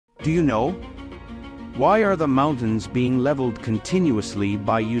Do you know? Why are the mountains being leveled continuously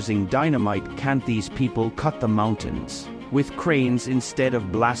by using dynamite? Can't these people cut the mountains with cranes instead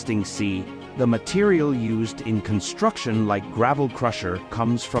of blasting sea? The material used in construction like gravel crusher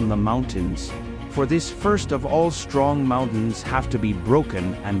comes from the mountains. For this, first of all, strong mountains have to be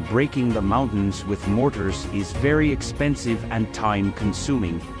broken, and breaking the mountains with mortars is very expensive and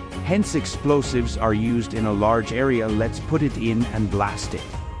time-consuming. Hence explosives are used in a large area. Let's put it in and blast it.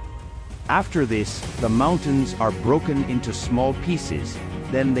 After this, the mountains are broken into small pieces.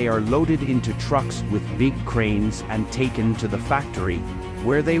 Then they are loaded into trucks with big cranes and taken to the factory,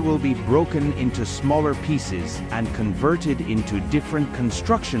 where they will be broken into smaller pieces and converted into different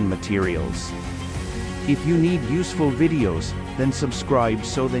construction materials. If you need useful videos, then subscribe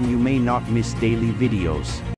so then you may not miss daily videos.